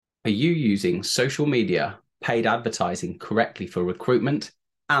Are you using social media, paid advertising correctly for recruitment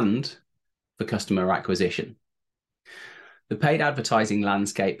and for customer acquisition? The paid advertising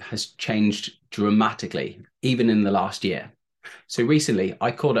landscape has changed dramatically, even in the last year. So recently, I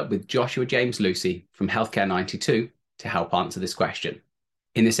caught up with Joshua James Lucy from Healthcare 92 to help answer this question.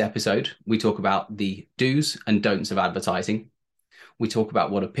 In this episode, we talk about the do's and don'ts of advertising. We talk about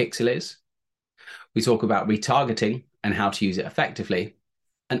what a pixel is. We talk about retargeting and how to use it effectively,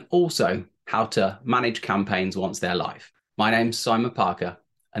 and also how to manage campaigns once they're live. My name's Simon Parker,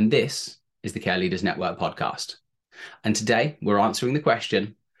 and this is the Care Leaders Network podcast. And today we're answering the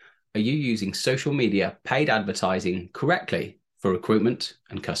question, are you using social media paid advertising correctly for recruitment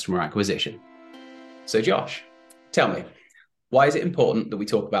and customer acquisition? So Josh, tell me, why is it important that we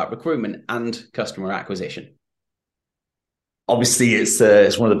talk about recruitment and customer acquisition? Obviously, it's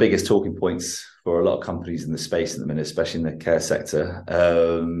one of the biggest talking points for a lot of companies in the space at the minute, especially in the care sector.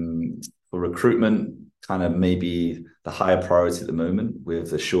 For recruitment, kind of maybe the higher priority at the moment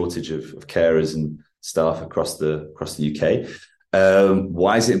with the shortage of carers and staff across the UK.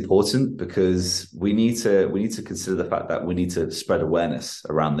 Why is it important? Because we need to consider the fact that we need to spread awareness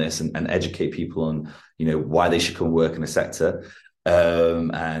around this and educate people on why they should come work in the sector.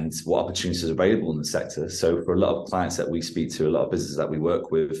 And what opportunities are available in the sector. So for a lot of clients that we speak to, a lot of businesses that we work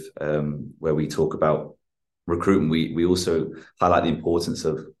with, where we talk about recruitment, we also highlight the importance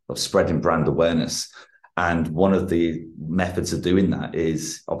of spreading brand awareness. And one of the methods of doing that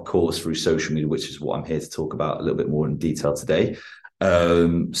is, of course, through social media, which is what I'm here to talk about a little bit more in detail today.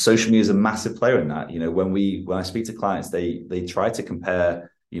 Social media is a massive player in that. When I speak to clients, they try to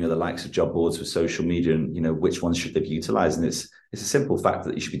compare the likes of job boards with social media and, which ones should they be utilizing. It's a simple fact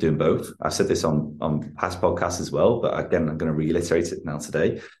that you should be doing both. I've said this on past podcasts as well, but again, I'm going to reiterate it now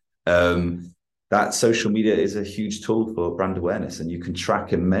today. That social media is a huge tool for brand awareness, and you can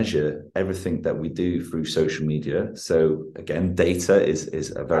track and measure everything that we do through social media. So again, data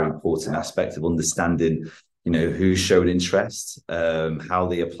is a very important aspect of understanding, who's showed interest, how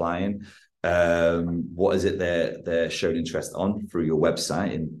they're applying, what is it they're showing interest on through your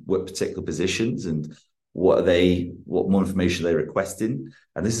website and what particular positions, and what more information are they requesting.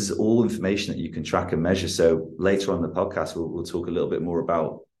 And this is all information that you can track and measure. So later on in the podcast, we'll talk a little bit more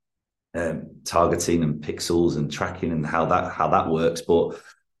about targeting and pixels and tracking and how that works. But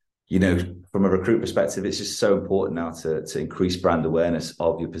from a recruit perspective, it's just so important now to increase brand awareness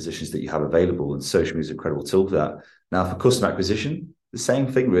of your positions that you have available, and social media is an incredible tool for that. Now, for customer acquisition, the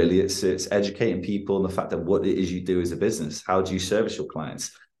same thing really. It's educating people on the fact that what it is you do as a business. How do you service your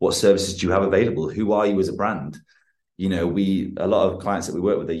clients? What services do you have available? Who are you as a brand? A lot of clients that we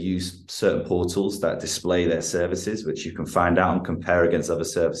work with, they use certain portals that display their services, which you can find out and compare against other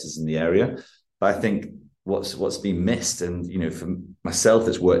services in the area. But I think what's been missed, and for myself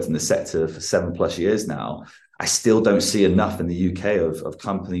that's worked in the sector for 7+ years now, I still don't see enough in the UK of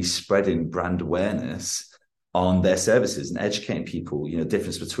companies spreading brand awareness on their services and educating people,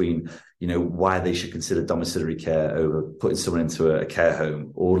 difference between, why they should consider domiciliary care over putting someone into a care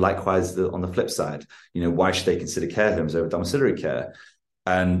home, or likewise on the flip side, why should they consider care homes over domiciliary care?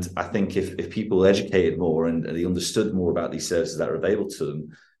 And I think if people educated more and they understood more about these services that are available to them,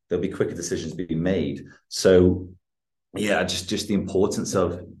 there'll be quicker decisions being made. So yeah, just the importance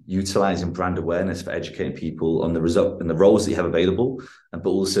of utilizing brand awareness for educating people on the result and the roles that you have available, but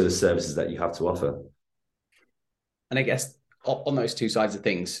also the services that you have to offer. And I guess on those two sides of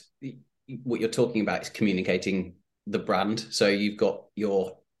things, what you're talking about is communicating the brand. So you've got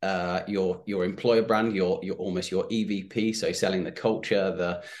your employer brand, your almost your EVP. So selling the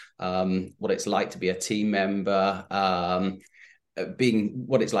culture, the what it's like to be a team member, being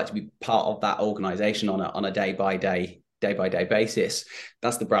what it's like to be part of that organization on a day by day basis.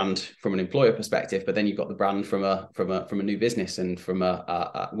 That's the brand from an employer perspective. But then you've got the brand from a new business and from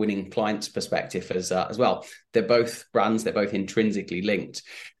a winning client's perspective as well. They're both brands. They're both intrinsically linked,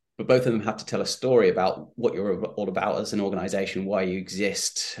 but both of them have to tell a story about what you're all about as an organization, why you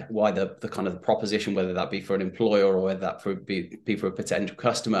exist, why the kind of the proposition, whether that be for an employer or whether that be for a potential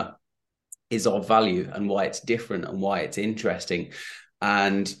customer, is of value, and why it's different and why it's interesting.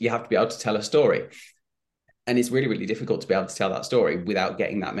 And you have to be able to tell a story. And it's really, really difficult to be able to tell that story without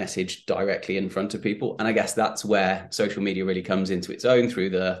getting that message directly in front of people. And I guess that's where social media really comes into its own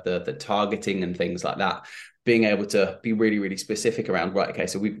through the targeting and things like that. Being able to be really, really specific around, right, okay,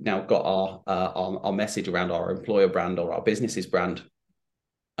 so we've now got our message around our employer brand or our business's brand.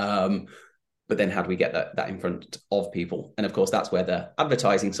 But then how do we get that in front of people? And of course, that's where the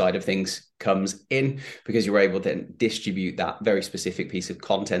advertising side of things comes in, because you're able to then distribute that very specific piece of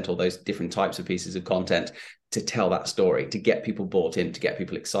content, or those different types of pieces of content, to tell that story, to get people bought in, to get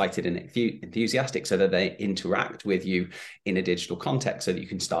people excited and enthusiastic, so that they interact with you in a digital context, so that you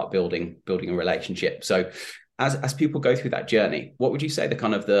can start building a relationship. So as people go through that journey, what would you say the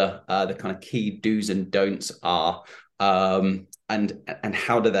kind of key do's and don'ts are? And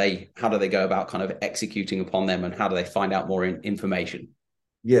how do they go about kind of executing upon them, and how do they find out more information?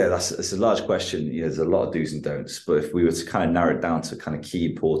 Yeah, that's a large question. There's a lot of do's and don'ts, but if we were to kind of narrow it down to kind of key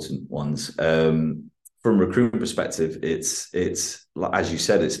important ones, from a recruitment perspective, it's as you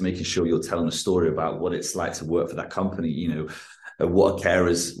said, it's making sure you're telling a story about what it's like to work for that company. What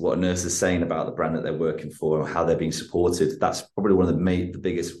a nurse is saying about the brand that they're working for, and how they're being supported. That's probably one of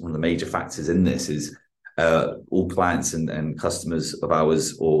the major factors in this is. All clients and customers of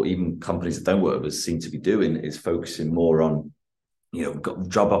ours, or even companies that don't work with us, seem to be doing is focusing more on, we've got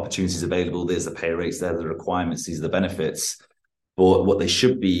job opportunities available. There's the pay rates, there are the requirements, these are the benefits. But what they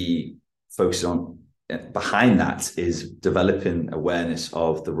should be focusing on behind that is developing awareness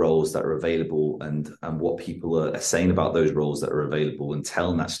of the roles that are available, and what people are saying about those roles that are available, and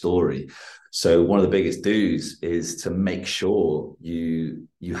telling that story. So one of the biggest do's is to make sure you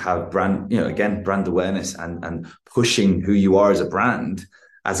have brand awareness, and pushing who you are as a brand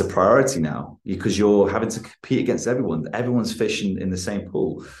as a priority now, because you're having to compete against everyone. Everyone's fishing in the same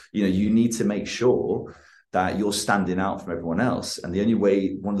pool. You need to make sure that you're standing out from everyone else. And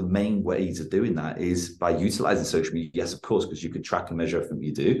one of the main ways of doing that is by utilizing social media. Yes, of course, because you can track and measure everything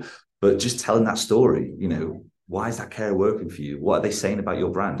you do, but just telling that story. Why is that care working for you? What are they saying about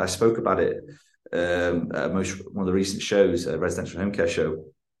your brand? I spoke about it at one of the recent shows, a residential home care show,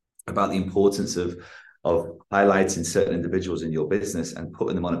 about the importance of highlighting certain individuals in your business and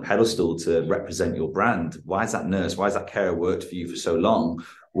putting them on a pedestal to represent your brand. Why is that nurse? Why is that carer worked for you for so long?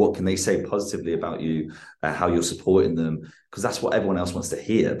 What can they say positively about you? How you're supporting them? Because that's what everyone else wants to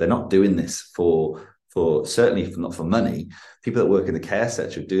hear. They're not doing this for certainly not for money. People that work in the care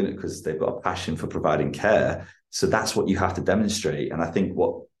sector are doing it because they've got a passion for providing care. So that's what you have to demonstrate. And I think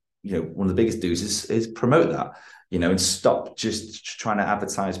one of the biggest do's is promote that, and stop just trying to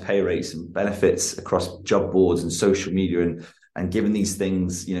advertise pay rates and benefits across job boards and social media, and giving these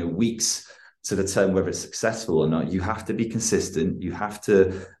things, weeks to determine whether it's successful or not. You have to be consistent. You have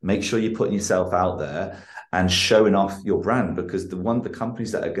to make sure you're putting yourself out there and showing off your brand, because the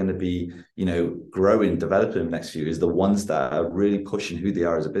companies that are going to be, growing, developing in the next few years, the ones that are really pushing who they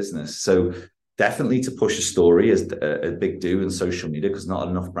are as a business. So definitely to push a story is a big do in social media, because not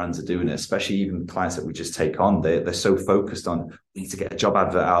enough brands are doing it, especially even clients that we just take on. They're so focused on, we need to get a job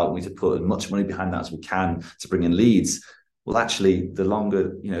advert out, we need to put as much money behind that as we can to bring in leads. Well, actually, the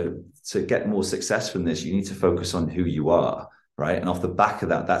longer, to get more success from this, you need to focus on who you are, right? And off the back of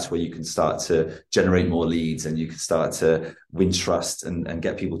that, that's where you can start to generate more leads, and you can start to win trust and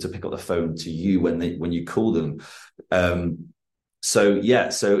get people to pick up the phone to you when you call them. So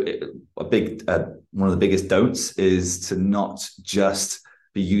a big one of the biggest don'ts is to not just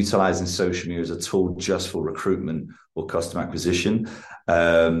be utilizing social media as a tool just for recruitment or customer acquisition.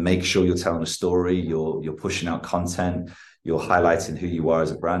 Make sure you're telling a story, you're pushing out content, you're highlighting who you are as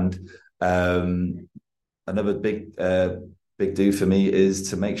a brand. Another big do for me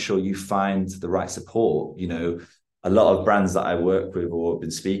is to make sure you find the right support. A lot of brands that I work with or have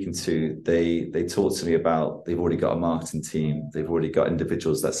been speaking to, they talk to me about they've already got a marketing team, they've already got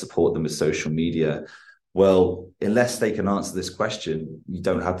individuals that support them with social media. Well, unless they can answer this question, you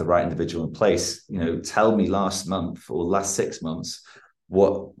don't have the right individual in place. Tell me last month or last 6 months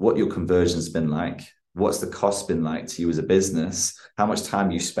what your conversion's been like, what's the cost been like to you as a business, how much time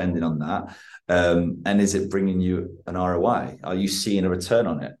are you spending on that, and is it bringing you an ROI? Are you seeing a return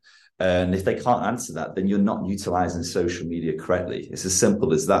on it? And if they can't answer that, then you're not utilizing social media correctly. It's as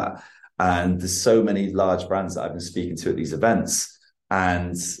simple as that. And there's so many large brands that I've been speaking to at these events,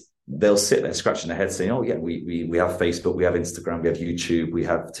 and they'll sit there scratching their head saying, oh yeah, we have Facebook, we have Instagram, we have YouTube, we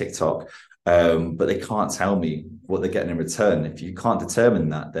have TikTok. But they can't tell me what they're getting in return. If you can't determine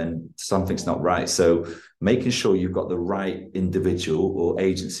that, then something's not right. So making sure you've got the right individual or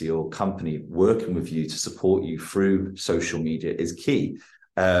agency or company working with you to support you through social media is key.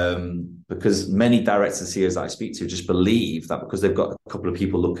 Because many directors and CEOs that I speak to just believe that because they've got a couple of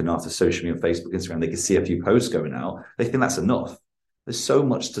people looking after social media, Facebook, Instagram, they can see a few posts going out, they think that's enough. There's so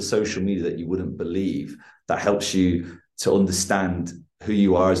much to social media that you wouldn't believe that helps you to understand who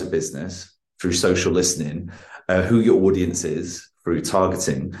you are as a business through social listening, who your audience is through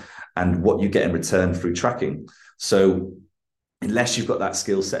targeting, and what you get in return through tracking. So unless you've got that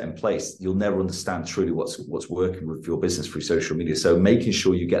skill set in place, you'll never understand truly what's working with your business through social media. So making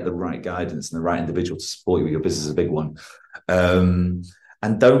sure you get the right guidance and the right individual to support you with your business is a big one.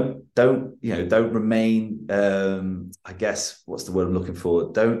 And don't remain, I guess, what's the word I'm looking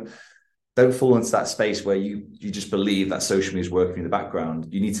for? Don't fall into that space where you just believe that social media is working in the background.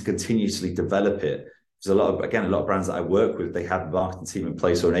 You need to continuously develop it. There's a lot of brands that I work with, they have a marketing team in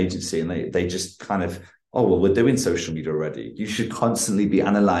place or an agency, and they just kind of, oh, well, we're doing social media already. You should constantly be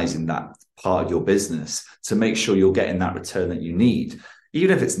analyzing that part of your business to make sure you're getting that return that you need.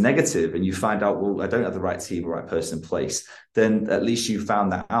 Even if it's negative and you find out, well, I don't have the right team or right person in place, then at least you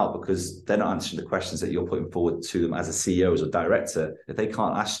found that out, because they're not answering the questions that you're putting forward to them as a CEO, as a director. If they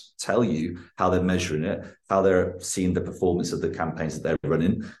can't tell you how they're measuring it, how they're seeing the performance of the campaigns that they're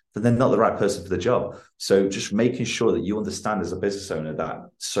running, then they're not the right person for the job. So just making sure that you understand as a business owner that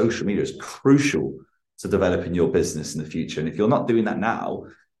social media is crucial to developing your business in the future. And if you're not doing that now,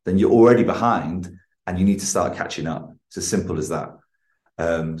 then you're already behind and you need to start catching up. It's as simple as that.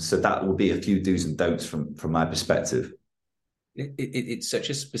 So that will be a few do's and don'ts from my perspective. It's such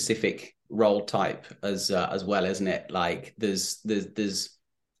a specific role type as well, isn't it? Like there's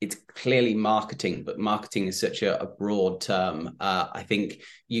it's clearly marketing, but marketing is such a broad term. I think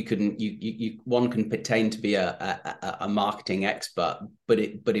one can pertain to be a marketing expert, but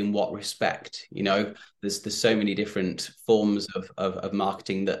in what respect? You know, there's so many different forms of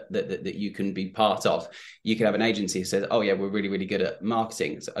marketing that you can be part of. You can have an agency who says, oh yeah, we're really, really good at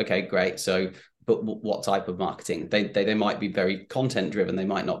marketing. So, okay, great. So but what type of marketing? They might be very content driven. They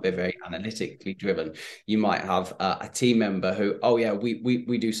might not be very analytically driven. You might have a team member who, oh yeah,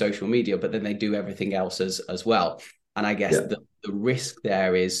 we do social media, but then they do everything else as well. And I guess the risk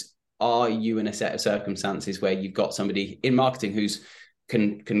there is, are you in a set of circumstances where you've got somebody in marketing who's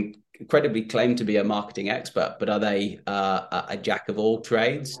can incredibly claim to be a marketing expert, but are they a jack of all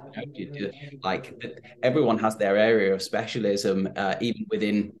trades? Like everyone has their area of specialism, even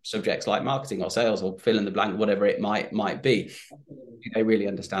within subjects like marketing or sales or fill in the blank, whatever it might be. Do they really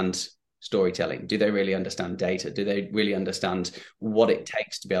understand storytelling? Do they really understand data? Do they really understand what it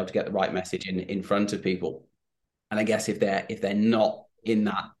takes to be able to get the right message in front of people? And I guess if they're not in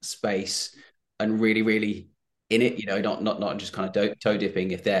that space and really, really in it, you know, not just kind of toe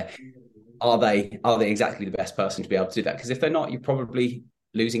dipping, if are they exactly the best person to be able to do that? Because if they're not, you're probably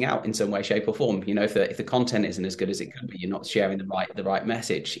losing out in some way, shape, or form. You know, if the content isn't as good as it could be, you're not sharing the right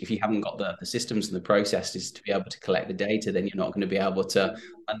message. If you haven't got the systems and the processes to be able to collect the data, then you're not going to be able to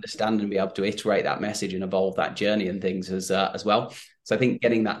understand and be able to iterate that message and evolve that journey and things as well. So I think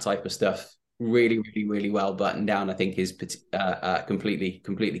getting that type of stuff really, really, really well buttoned down, I think, is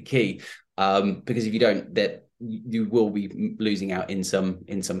completely key. Because if you don't, that you will be losing out in some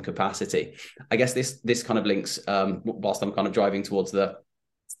capacity. I guess this kind of links, whilst I'm kind of driving towards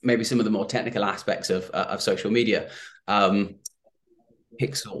maybe some of the more technical aspects of social media,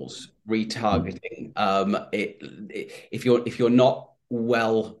 pixels, retargeting. If you're not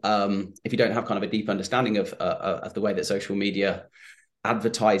well, if you don't have kind of a deep understanding of the way that social media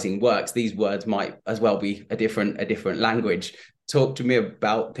advertising works, these words might as well be a different language. Talk to me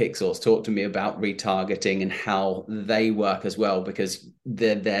about pixels. Talk to me about retargeting and how they work as well, because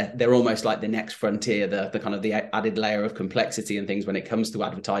they're almost like the next frontier, the kind of the added layer of complexity and things when it comes to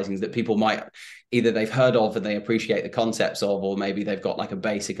advertising that people might either they've heard of and they appreciate the concepts of, or maybe they've got like a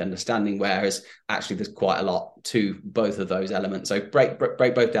basic understanding, whereas actually there's quite a lot to both of those elements. So break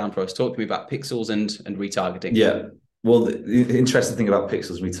both down for us. Talk to me about pixels and retargeting. Yeah. Well, the interesting thing about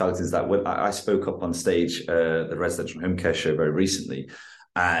pixels retargeting is that when I spoke up on stage the residential home care show very recently,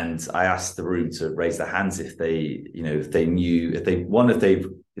 and I asked the room to raise their hands if they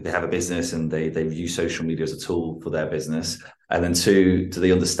have a business and they've used social media as a tool for their business, and then two, do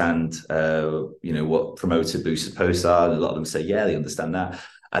they understand what promoted boosted posts are? And a lot of them say, yeah, they understand that.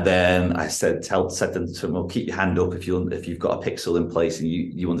 And then I said them to them, well, keep your hand up if you've got a pixel in place and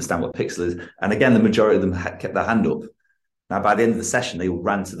you understand what pixel is. And again, the majority of them kept their hand up. Now, by the end of the session, they all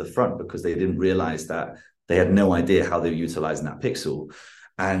ran to the front because they didn't realize that they had no idea how they were utilizing that pixel.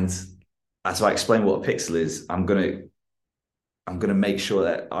 And as I explain what a pixel is, I'm going to make sure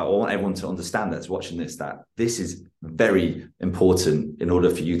that I want everyone to understand that's watching this, that this is very important in order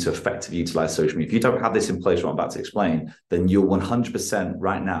for you to effectively utilize social media. If you don't have this in place, what I'm about to explain, then you're 100%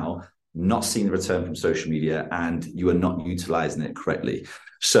 right now not seeing the return from social media and you are not utilizing it correctly.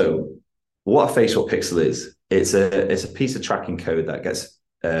 So what a Facebook pixel is, it's a piece of tracking code that gets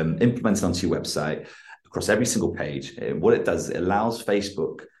implemented onto your website across every single page. And what it does is it allows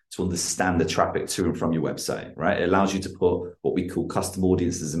Facebook to understand the traffic to and from your website, right? It allows you to put what we call custom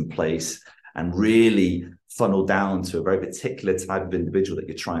audiences in place. and really funnel down to a very particular type of individual that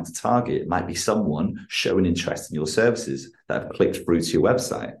you're trying to target. It might be someone showing interest in your services that have clicked through to your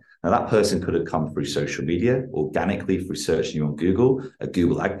website. Now, that person could have come through social media, organically through searching you on Google, a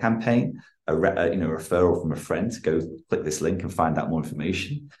Google ad campaign, a referral from a friend to go click this link and find out more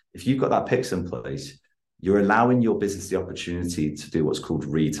information. If you've got that pixel in place, you're allowing your business the opportunity to do what's called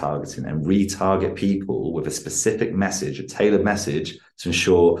retargeting and retarget people with a specific message, a tailored message to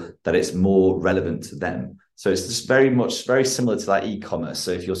ensure that it's more relevant to them. So it's just very similar to like e-commerce.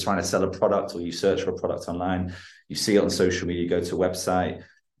 So if you're trying to sell a product or you search for a product online, you see it on social media, you go to a website,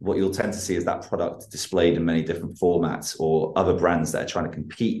 what you'll tend to see is that product displayed in many different formats or other brands that are trying to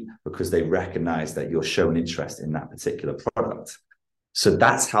compete because they recognize that you're showing interest in that particular product. So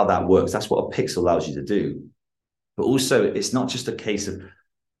that's how that works. That's what a pixel allows you to do. But also, it's not just a case of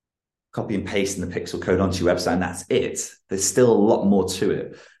copy and pasting the pixel code onto your website and that's it. There's still a lot more to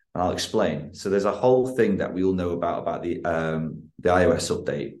it. And I'll explain. So there's a whole thing that we all know about the iOS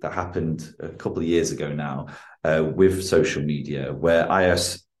update that happened a couple of years ago now with social media, where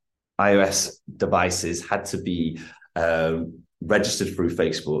iOS devices had to be registered through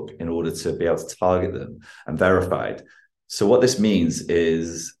Facebook in order to be able to target them and verified. So what this means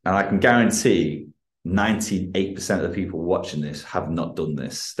is, and I can guarantee 98% of the people watching this have not done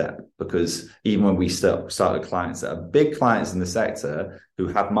this step, because even when we start with clients that are big clients in the sector who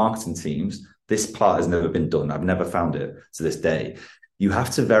have marketing teams, this part has never been done. I've never found it to this day. You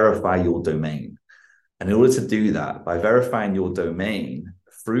have to verify your domain. And in order to do that, by verifying your domain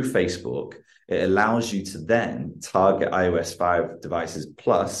through Facebook, it allows you to then target iOS 5 devices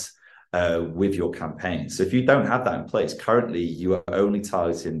plus with your campaign. So if you don't have that in place, currently you are only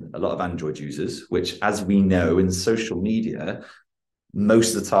targeting a lot of Android users, which, as we know in social media,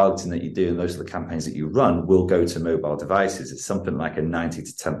 most of the targeting that you do and most of the campaigns that you run will go to mobile devices. It's something like a 90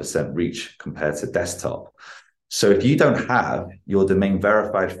 to 10% reach compared to desktop. So if you don't have your domain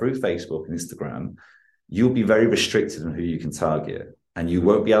verified through Facebook and Instagram, you'll be very restricted on who you can target. And you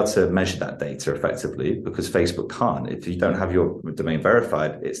won't be able to measure that data effectively because Facebook can't. If you don't have your domain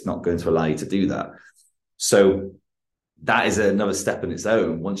verified, it's not going to allow you to do that. So that is another step in its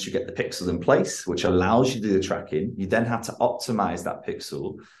own. Once you get the pixels in place, which allows you to do the tracking, you then have to optimize that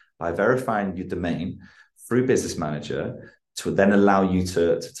pixel by verifying your domain through Business Manager to then allow you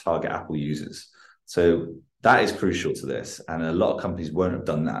to target Apple users. So that is crucial to this. And a lot of companies won't have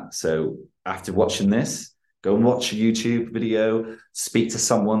done that. So after watching this, go and watch a YouTube video, speak to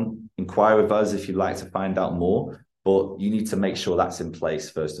someone, inquire with us if you'd like to find out more. But you need to make sure that's in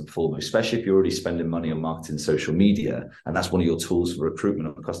place first and foremost, especially if you're already spending money on marketing social media. And that's one of your tools for recruitment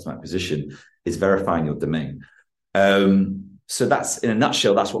or customer acquisition, is verifying your domain. So that's, in a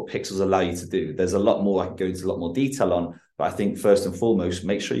nutshell, that's what pixels allow you to do. There's a lot more I can go into a lot more detail on, but I think first and foremost,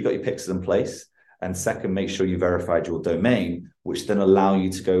 make sure you got your pixels in place. And second, make sure you verified your domain, which then allow you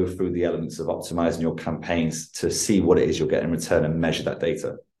to go through the elements of optimizing your campaigns to see what it is you're getting in return and measure that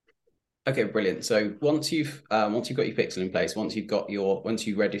data. Okay, brilliant. So once you've got your pixel in place, once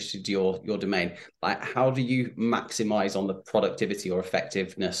you registered your domain, like, how do you maximize on the productivity or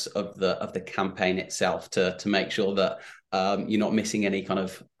effectiveness of the campaign itself to make sure that you're not missing any kind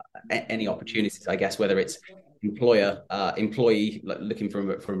of any opportunities, I guess, whether it's employee looking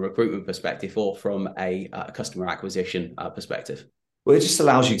from a recruitment perspective or from a customer acquisition perspective? Well, it just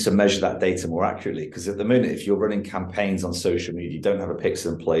allows you to measure that data more accurately, because at the moment, if you're running campaigns on social media, you don't have a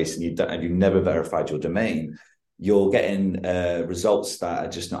pixel in place and you've never verified your domain, you're getting results that are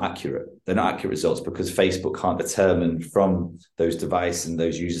just not accurate. They're not accurate results because Facebook can't determine from those devices and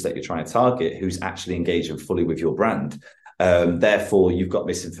those users that you're trying to target who's actually engaging fully with your brand. Therefore, you've got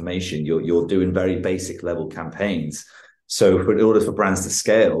misinformation. You're doing very basic level campaigns. So in order for brands to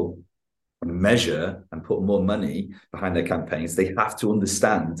scale and measure and put more money behind their campaigns, they have to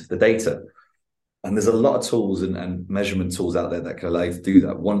understand the data. And there's a lot of tools and measurement tools out there that can allow you to do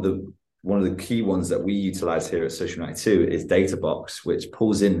that. One of the key ones that we utilize here at Social 92 is DataBox, which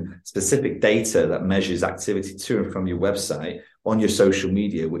pulls in specific data that measures activity to and from your website on your social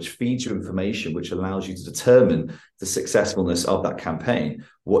media, which feeds you information, which allows you to determine the successfulness of that campaign.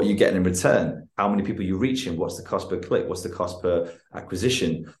 What are you getting in return? How many people you're reaching? What's the cost per click? What's the cost per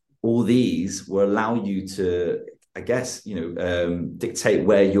acquisition? All these will allow you to, I guess, dictate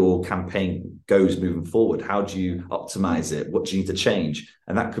where your campaign goes moving forward. How do you optimize it? What do you need to change?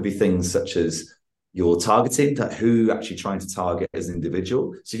 And that could be things such as your targeting, that who you're actually trying to target as an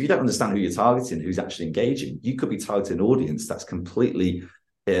individual. So if you don't understand who you're targeting, who's actually engaging, you could be targeting an audience that's completely,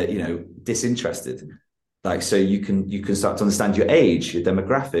 disinterested. Like, so you can start to understand your age, your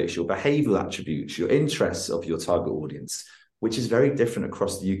demographics, your behavioral attributes, your interests of your target audience. which is very different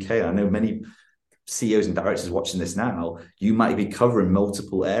across the UK. I know many CEOs and directors watching this now, you might be covering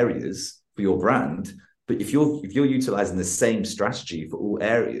multiple areas for your brand, but if you're utilizing the same strategy for all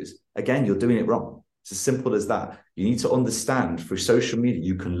areas, again, you're doing it wrong. It's as simple as that. You need to understand through social media,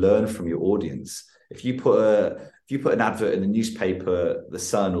 you can learn from your audience. If you put an advert in the newspaper, the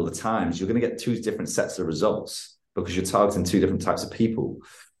Sun or the Times, you're going to get two different sets of results because you're targeting two different types of people.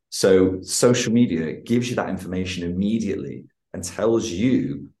 So social media gives you that information immediately and tells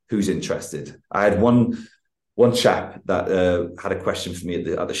you who's interested. I had one chap that had a question for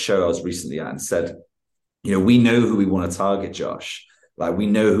me at the show I was recently at and said, we know who we want to target, Josh. Like, we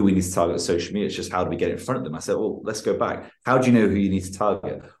know who we need to target on social media. It's just how do we get in front of them? I said, well, let's go back. How do you know who you need to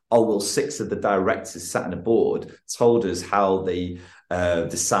target? Oh, well, 6 of the directors sat on a board told us how they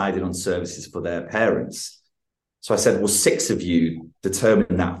decided on services for their parents. So I said, well, 6 of you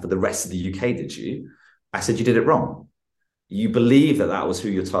determined that for the rest of the UK, did you? I said, you did it wrong. You believe that was who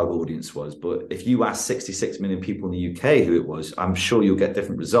your target audience was. But if you ask 66 million people in the UK who it was, I'm sure you'll get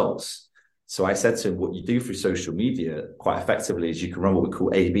different results. So I said to him, what you do through social media quite effectively is you can run what we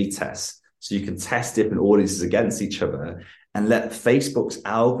call A/B tests. So you can test different audiences against each other and let Facebook's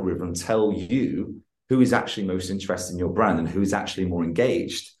algorithm tell you who is actually most interested in your brand and who is actually more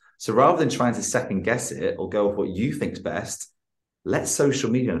engaged. So rather than trying to second guess it or go with what you think's best, let social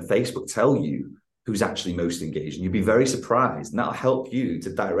media and Facebook tell you who's actually most engaged. And you'll be very surprised. And that'll help you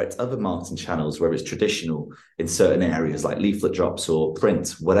to direct other marketing channels, whether it's traditional in certain areas like leaflet drops or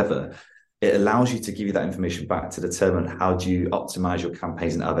print, whatever. It allows you to give you that information back to determine how do you optimize your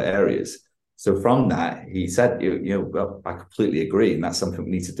campaigns in other areas. So from that, he said, well, I completely agree. And that's something we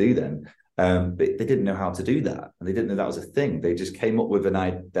need to do then. But they didn't know how to do that. And they didn't know that was a thing. They just came up with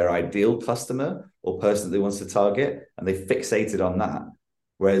their ideal customer or person that they wanted to target, and they fixated on that.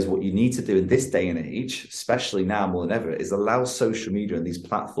 Whereas what you need to do in this day and age, especially now more than ever, is allow social media and these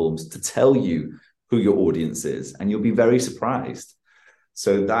platforms to tell you who your audience is. And you'll be very surprised.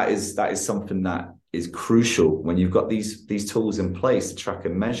 So that is something that is crucial when you've got these tools in place to track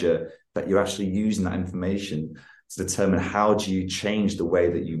and measure that you're actually using that information to determine how do you change the way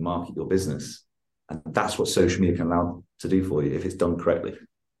that you market your business. And that's what social media can allow to do for you if it's done correctly.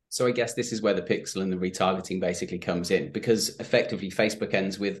 So I guess this is where the pixel and the retargeting basically comes in, because effectively Facebook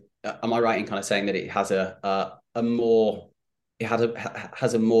ends with, am I right in kind of saying that it has a more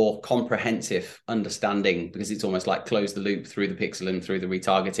comprehensive understanding, because it's almost like close the loop through the pixel and through the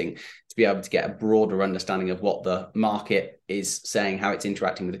retargeting to be able to get a broader understanding of what the market is saying, how it's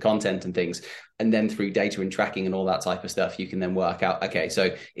interacting with the content and things. And then through data and tracking and all that type of stuff, you can then work out, okay,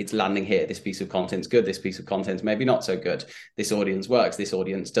 so it's landing here. This piece of content's good. This piece of content's maybe not so good. This audience works. This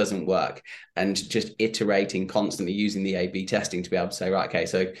audience doesn't work. And just iterating constantly using the A/B testing to be able to say, right, okay,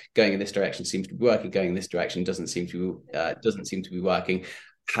 so going in this direction seems to be working. Going in this direction doesn't seem to be working.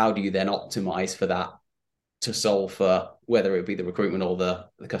 How do you then optimize for that to solve for whether it be the recruitment or the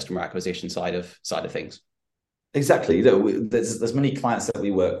customer acquisition side of things? Exactly. There's many clients that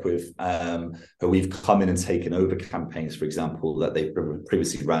we work with who we've come in and taken over campaigns, for example, that they've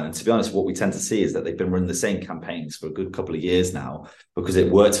previously run. And to be honest, what we tend to see is that they've been running the same campaigns for a good couple of years now because it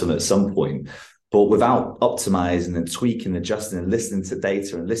worked for them at some point. But without optimizing and tweaking, adjusting and listening to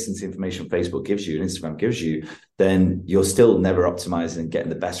data and listening to information Facebook gives you and Instagram gives you, then you're still never optimizing and getting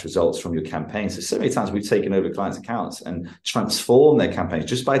the best results from your campaign. So many times we've taken over clients' accounts and transformed their campaigns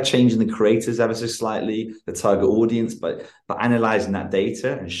just by changing the creators ever so slightly, the target audience, but by analyzing that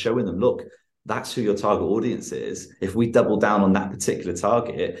data and showing them, look, that's who your target audience is. If we double down on that particular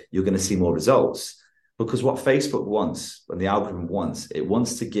target, you're going to see more results. Because what Facebook wants and the algorithm wants, it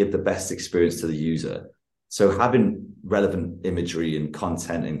wants to give the best experience to the user. So having relevant imagery and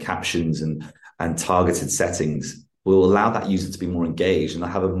content and captions and targeted settings will allow that user to be more engaged and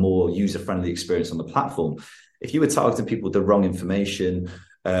have a more user-friendly experience on the platform. If you were targeting people with the wrong information,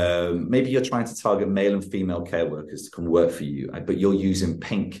 maybe you're trying to target male and female care workers to come work for you, but you're using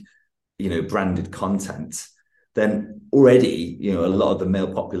pink, branded content, then already, a lot of the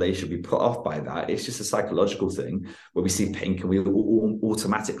male population will be put off by that. It's just a psychological thing where we see pink and we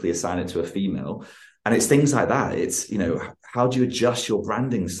automatically assign it to a female. And it's things like that. It's, how do you adjust your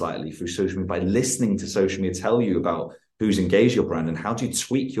branding slightly through social media by listening to social media tell you about who's engaged your brand, and how do you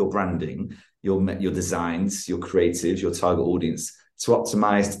tweak your branding, your designs, your creatives, your target audience to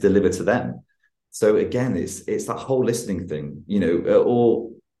optimize to deliver to them. So again, it's that whole listening thing,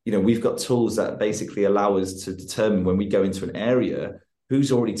 we've got tools that basically allow us to determine when we go into an area,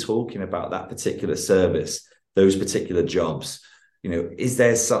 who's already talking about that particular service, those particular jobs. Is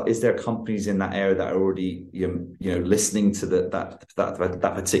there companies in that area that are already listening to that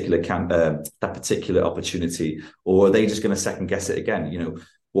particular opportunity, or are they just going to second guess it again?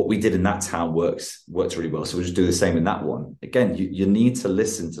 What we did in that town worked really well, so we'll just do the same in that one. Again, you need to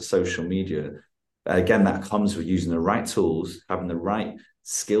listen to social media. Again, that comes with using the right tools, having the right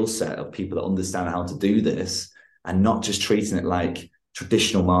skill set of people that understand how to do this, and not just treating it like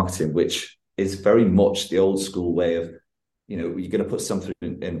traditional marketing, which is very much the old school way of, you're going to put something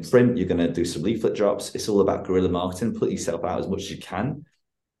in print, you're going to do some leaflet drops. It's all about guerrilla marketing, put yourself out as much as you can.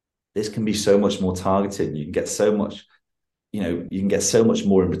 This can be so much more targeted. You can get so much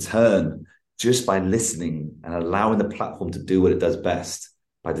more in return just by listening and allowing the platform to do what it does best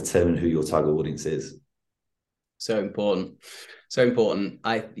by determining who your target audience is. So important. So important.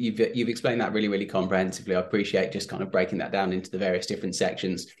 You've explained that really, really comprehensively. I appreciate just kind of breaking that down into the various different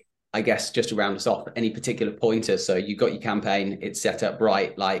sections. I guess just to round us off, any particular pointers? So you've got your campaign, it's set up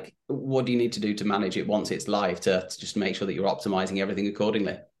right. Like, what do you need to do to manage it once it's live to just make sure that you're optimizing everything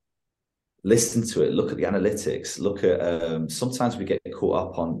accordingly? Listen to it, look at the analytics, look at sometimes we get caught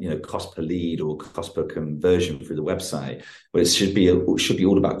up on cost per lead or cost per conversion through the website, but it should be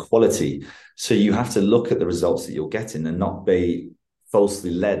all about quality. So you have to look at the results that you're getting and not be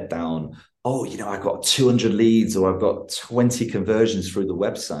falsely led down, I've got 200 leads or I've got 20 conversions through the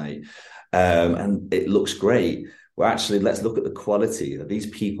website, and it looks great. Well, actually, let's look at the quality. Are these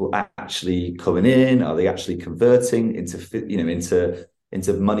people actually coming in? Are they actually converting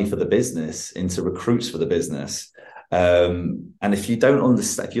into money for the business, into recruits for the business? And if you don't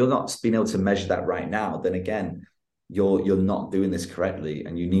understand, if you're not being able to measure that right now, then again, you're not doing this correctly,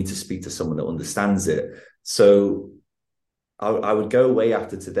 and you need to speak to someone that understands it. So I would go away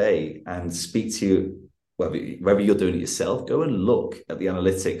after today and speak to you, whether you're doing it yourself, go and look at the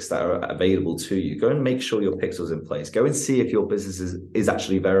analytics that are available to you. Go and make sure your pixel's in place. Go and see if your business is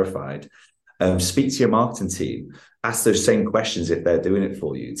actually verified. Speak to your marketing team. Ask those same questions if they're doing it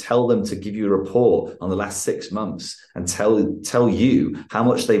for you. Tell them to give you a report on the last 6 months and tell you how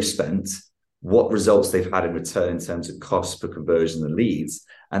much they've spent, what results they've had in return in terms of cost per conversion and leads,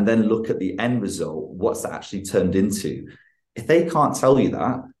 and then look at the end result. What's that actually turned into? If they can't tell you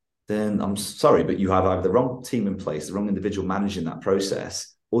that, then I'm sorry, but you have either the wrong team in place, the wrong individual managing that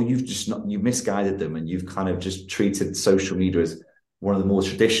process, or you misguided them, and you've kind of just treated social media as one of the more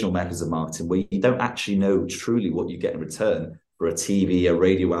traditional methods of marketing, where you don't actually know truly what you get in return for a TV, a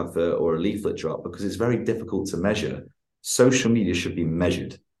radio advert, or a leaflet drop, because it's very difficult to measure. Social media should be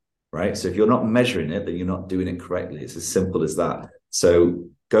measured, right? So if you're not measuring it, then you're not doing it correctly. It's as simple as that. So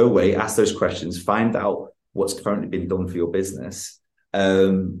go away, ask those questions, find out what's currently been done for your business.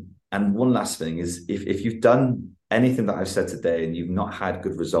 And one last thing is, if you've done anything that I've said today and you've not had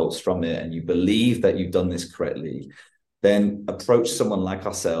good results from it, and you believe that you've done this correctly, then approach someone like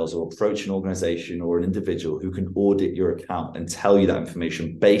ourselves, or approach an organization or an individual who can audit your account and tell you that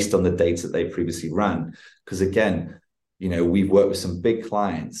information based on the data that they previously ran. Because again, we've worked with some big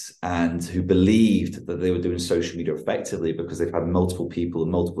clients and who believed that they were doing social media effectively because they've had multiple people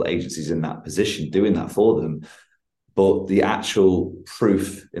and multiple agencies in that position doing that for them. But the actual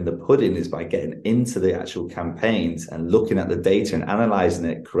proof in the pudding is by getting into the actual campaigns and looking at the data and analyzing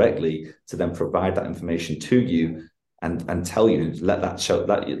it correctly to then provide that information to you and tell you, let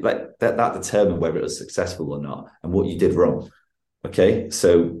that determine whether it was successful or not and what you did wrong. Okay,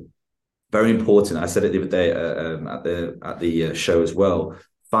 so very important. I said it the other day at the show as well.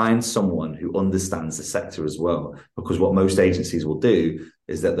 Find someone who understands the sector as well, because what most agencies will do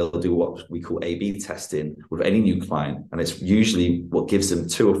is that they'll do what we call A/B testing with any new client, and it's usually what gives them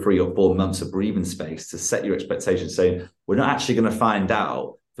 2 or 3 or 4 months of breathing space to set your expectations, saying we're not actually going to find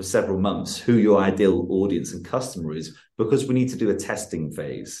out for several months who your ideal audience and customer is, because we need to do a testing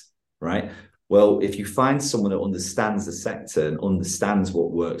phase, right? Well, if you find someone that understands the sector and understands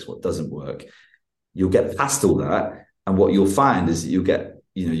what works, what doesn't work, you'll get past all that, and what you'll find is that you'll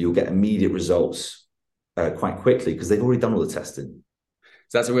get immediate results quite quickly because they've already done all the testing.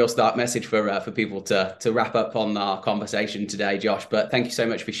 So that's a real start message for people to wrap up on our conversation today, Josh. But thank you so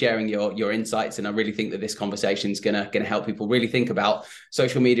much for sharing your insights. And I really think that this conversation is gonna help people really think about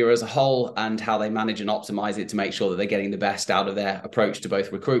social media as a whole and how they manage and optimize it to make sure that they're getting the best out of their approach to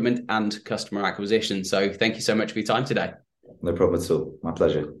both recruitment and customer acquisition. So thank you so much for your time today. No problem at all. My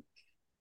pleasure.